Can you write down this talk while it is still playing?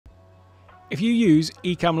If you use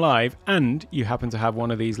Ecamm Live and you happen to have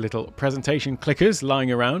one of these little presentation clickers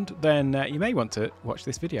lying around, then you may want to watch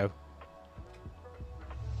this video.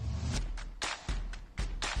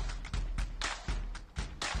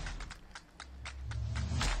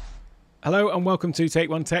 Hello and welcome to Take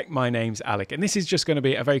One Tech. My name's Alec and this is just going to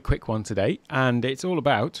be a very quick one today, and it's all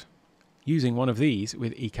about using one of these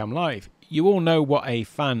with Ecamm Live. You all know what a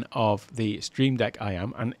fan of the Stream Deck I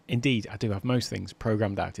am, and indeed I do have most things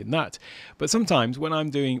programmed out in that. But sometimes when I'm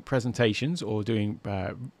doing presentations or doing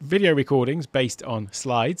video recordings based on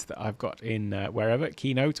slides that I've got in wherever,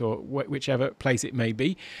 Keynote or whichever place it may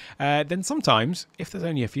be, then sometimes if there's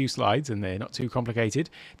only a few slides and they're not too complicated,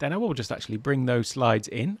 then I will just actually bring those slides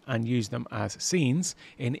in and use them as scenes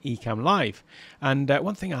in Ecamm Live. And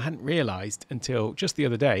one thing I hadn't realized until just the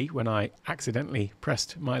other day when I accidentally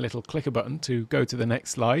pressed my little clicker button to go to the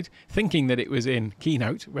next slide, thinking that it was in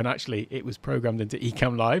Keynote when actually it was programmed into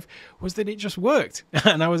Ecamm Live, was that it just worked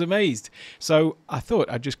and I was amazed. So I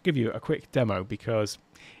thought I'd just give you a quick demo because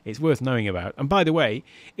it's worth knowing about. And by the way,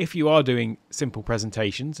 if you are doing simple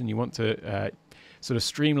presentations and you want to sort of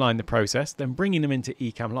streamline the process, then bringing them into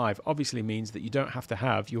Ecamm Live obviously means that you don't have to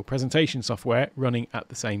have your presentation software running at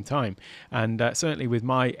the same time. And certainly with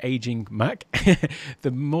my aging Mac,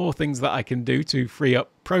 the more things that I can do to free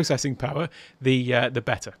up processing power, the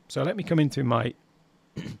better. So let me come into my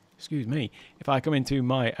excuse me, if I come into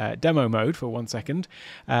my demo mode for 1 second,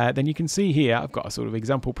 then you can see here I've got a sort of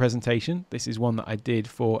example presentation. This is one that I did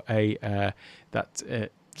for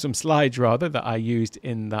some slides rather that I used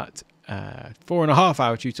in that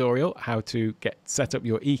 4.5-hour tutorial, how to get set up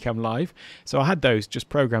your Ecamm Live. So I had those just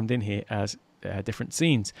programmed in here as different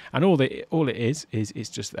scenes, and all it is it's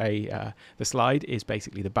just the slide is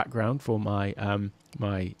basically the background for my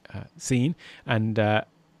my scene, and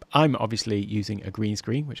I'm obviously using a green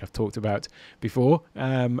screen, which I've talked about before,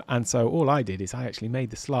 and so all I did is I actually made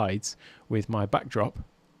the slides with my backdrop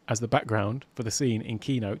as the background for the scene in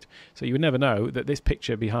Keynote. So you would never know that this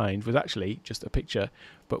picture behind was actually just a picture,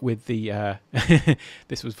 but with the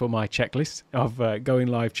this was for my checklist of going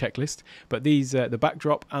live checklist, but these the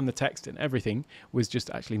backdrop and the text and everything was just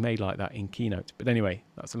actually made like that in Keynote. But anyway,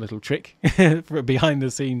 that's a little trick for a behind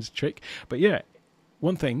the scenes trick. But yeah,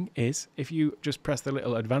 one thing is, if you just press the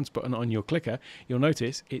little advance button on your clicker, you'll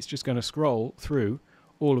notice it's just going to scroll through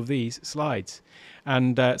all of these slides.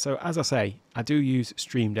 And so as I say, I do use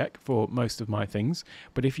Stream Deck for most of my things,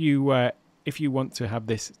 but if you want to have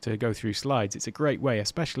this to go through slides, it's a great way.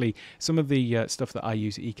 Especially some of the stuff that I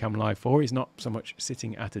use Ecamm Live for is not so much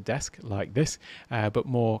sitting at a desk like this, but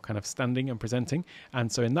more kind of standing and presenting.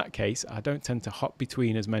 And so in that case, I don't tend to hop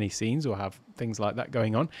between as many scenes or have things like that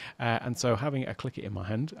going on. And so having a clicker in my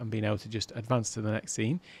hand and being able to just advance to the next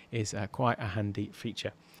scene is quite a handy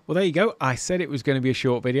feature. Well, there you go. I said it was going to be a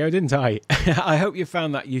short video, didn't I? I hope you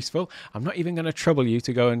found that useful. I'm not even going to trouble you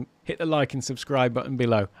to go and hit the like and subscribe button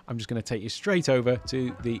below. I'm just going to take you straight over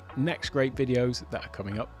to the next great videos that are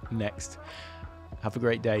coming up next. Have a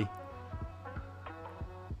great day.